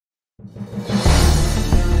Mr.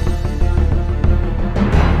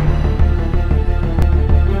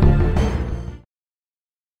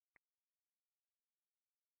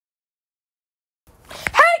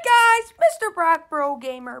 Brock Bro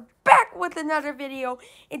Gamer back with another video,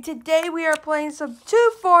 and today we are playing some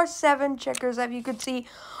 247 checkers. As you can see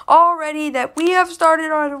already that we have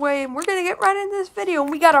started on the way, and we're gonna get right into this video,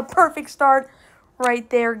 and we got a perfect start right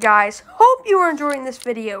there, guys. Hope you are enjoying this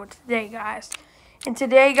video today, guys. And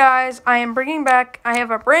today, guys, I am bringing back, I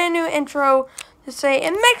have a brand new intro to say,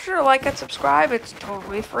 and make sure to like and subscribe. It's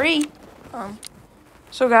totally free.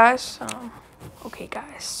 So guys, okay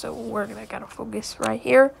guys, so we're gonna gotta focus right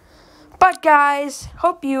here. But guys,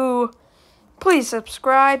 hope you please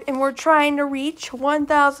subscribe, and we're trying to reach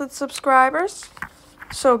 1,000 subscribers.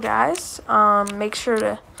 So guys, make sure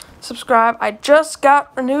to subscribe. I just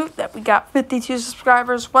got a news that we got 52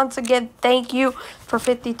 subscribers. Once again, thank you for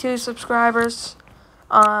 52 subscribers.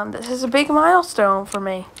 This is a big milestone for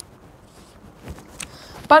me.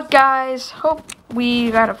 But guys, hope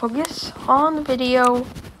we gotta focus on the video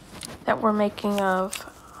that we're making of,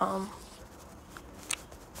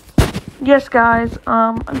 yes, guys,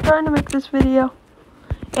 I'm trying to make this video,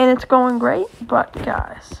 and it's going great, but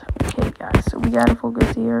guys, okay, guys, so we gotta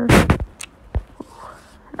focus here.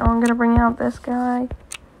 Now I'm gonna bring out this guy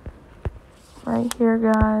right here,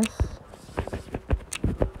 guys.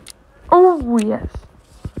 Oh, yes.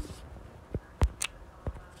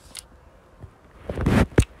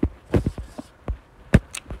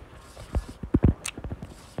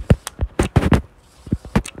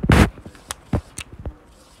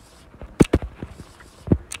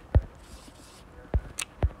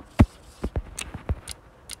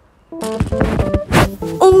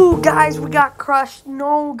 Oh, guys, we got crushed.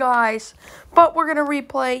 No, guys. But we're going to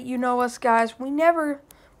replay. You know us, guys. We're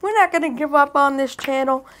not going to give up on this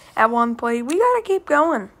channel at one play. We got to keep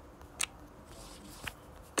going.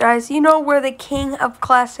 Guys, you know we're the king of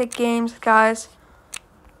classic games, guys.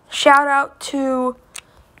 Shout out to,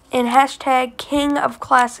 and hashtag king of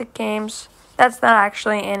classic games. That's not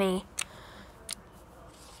actually any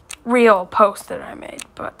real post that I made.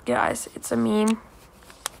 But, guys, it's a meme.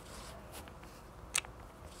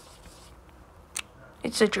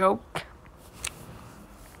 It's a joke.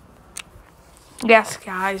 Yes,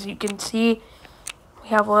 guys, you can see we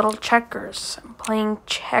have little checkers. I'm playing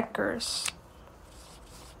checkers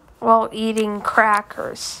while eating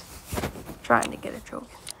crackers. Trying to get a joke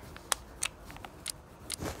in.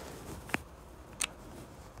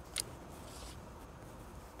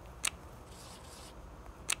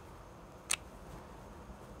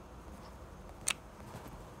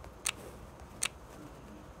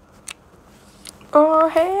 Oh,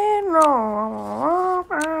 hey, no.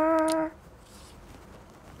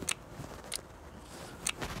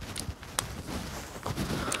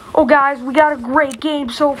 Oh, guys, we got a great game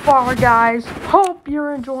so far, guys. Hope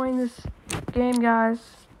you're enjoying this game, guys.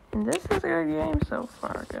 And this is a good game so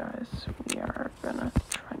far, guys. We are gonna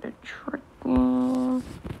try to trick him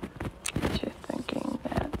into thinking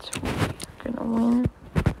that we're gonna win.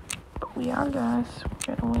 But we are, guys.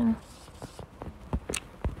 We're gonna win.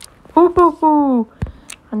 Hoo-hoo-hoo!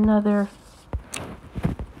 Another.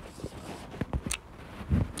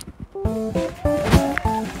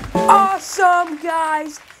 Awesome,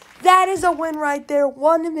 guys! That is a win right there.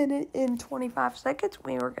 1 minute and 25 seconds.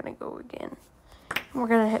 We were going to go again. We're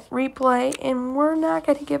going to hit replay, and we're not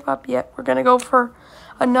going to give up yet. We're going to go for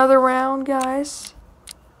another round, guys.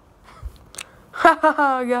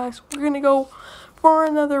 Haha, guys. We're going to go for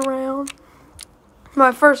another round.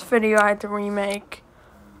 My first video I had to remake.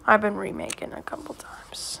 I've been remaking a couple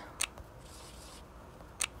times.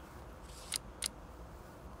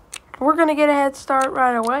 We're going to get a head start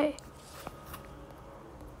right away.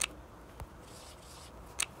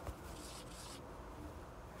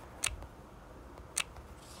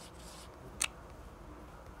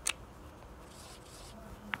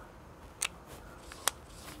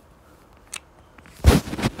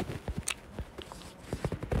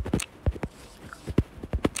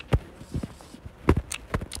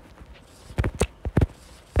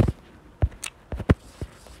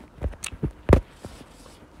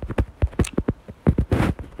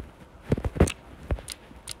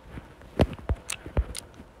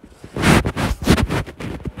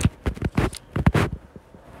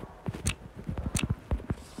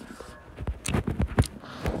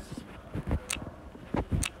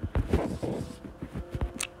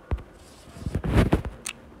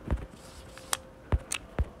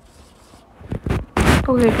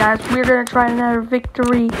 Okay, guys, we're gonna try another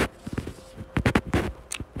victory.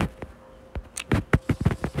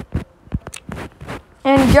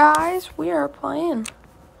 And guys, we are playing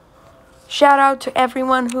Shout out to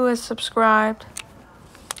everyone who has subscribed.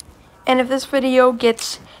 And if this video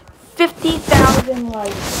gets 50,000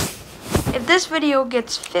 likes, if this video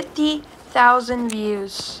gets 50,000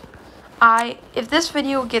 views, if this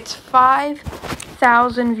video gets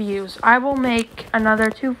 5,000 views, I will make another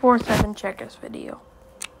 247 Checkers video.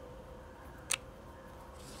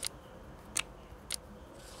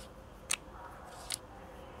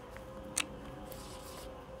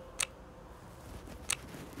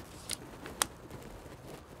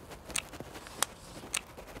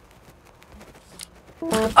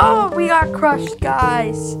 Oh, we got crushed,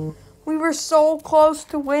 guys. We were so close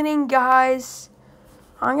to winning, guys.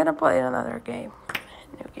 I'm gonna play another game.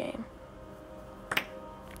 New game.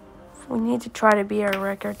 We need to try to beat our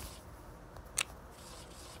record.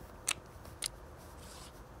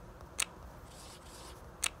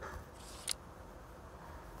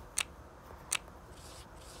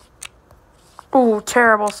 Ooh,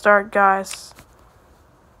 terrible start, guys.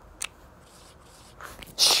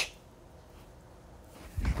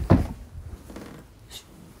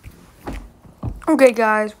 Okay,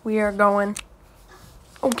 guys, we are going.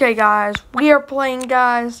 Okay, guys, we are playing,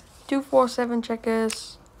 guys. 247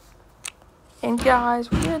 Checkers. And,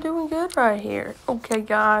 guys, we are doing good right here. Okay,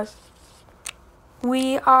 guys.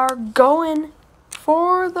 We are going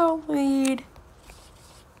for the lead,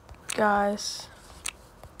 guys.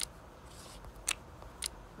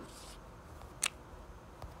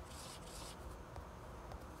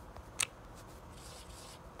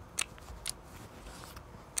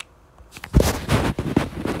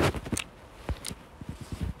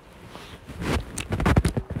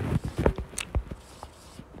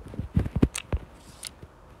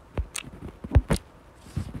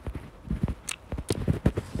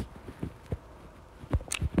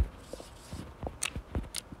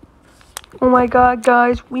 Oh my god,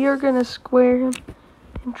 guys, we are gonna square him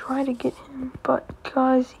and try to get him, but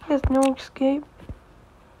guys, he has no escape.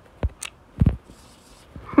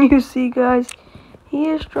 You see, guys, he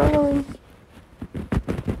is struggling.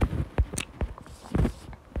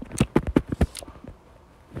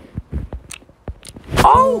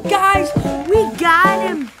 Oh, guys, we got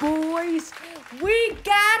him, boys. We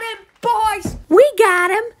got him, boys. We got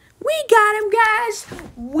him. We got him, guys.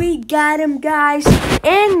 We got him, guys.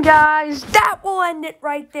 And, guys, that will end it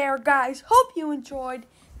right there, guys. Hope you enjoyed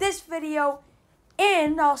this video.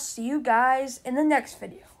 And I'll see you guys in the next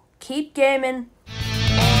video. Keep gaming.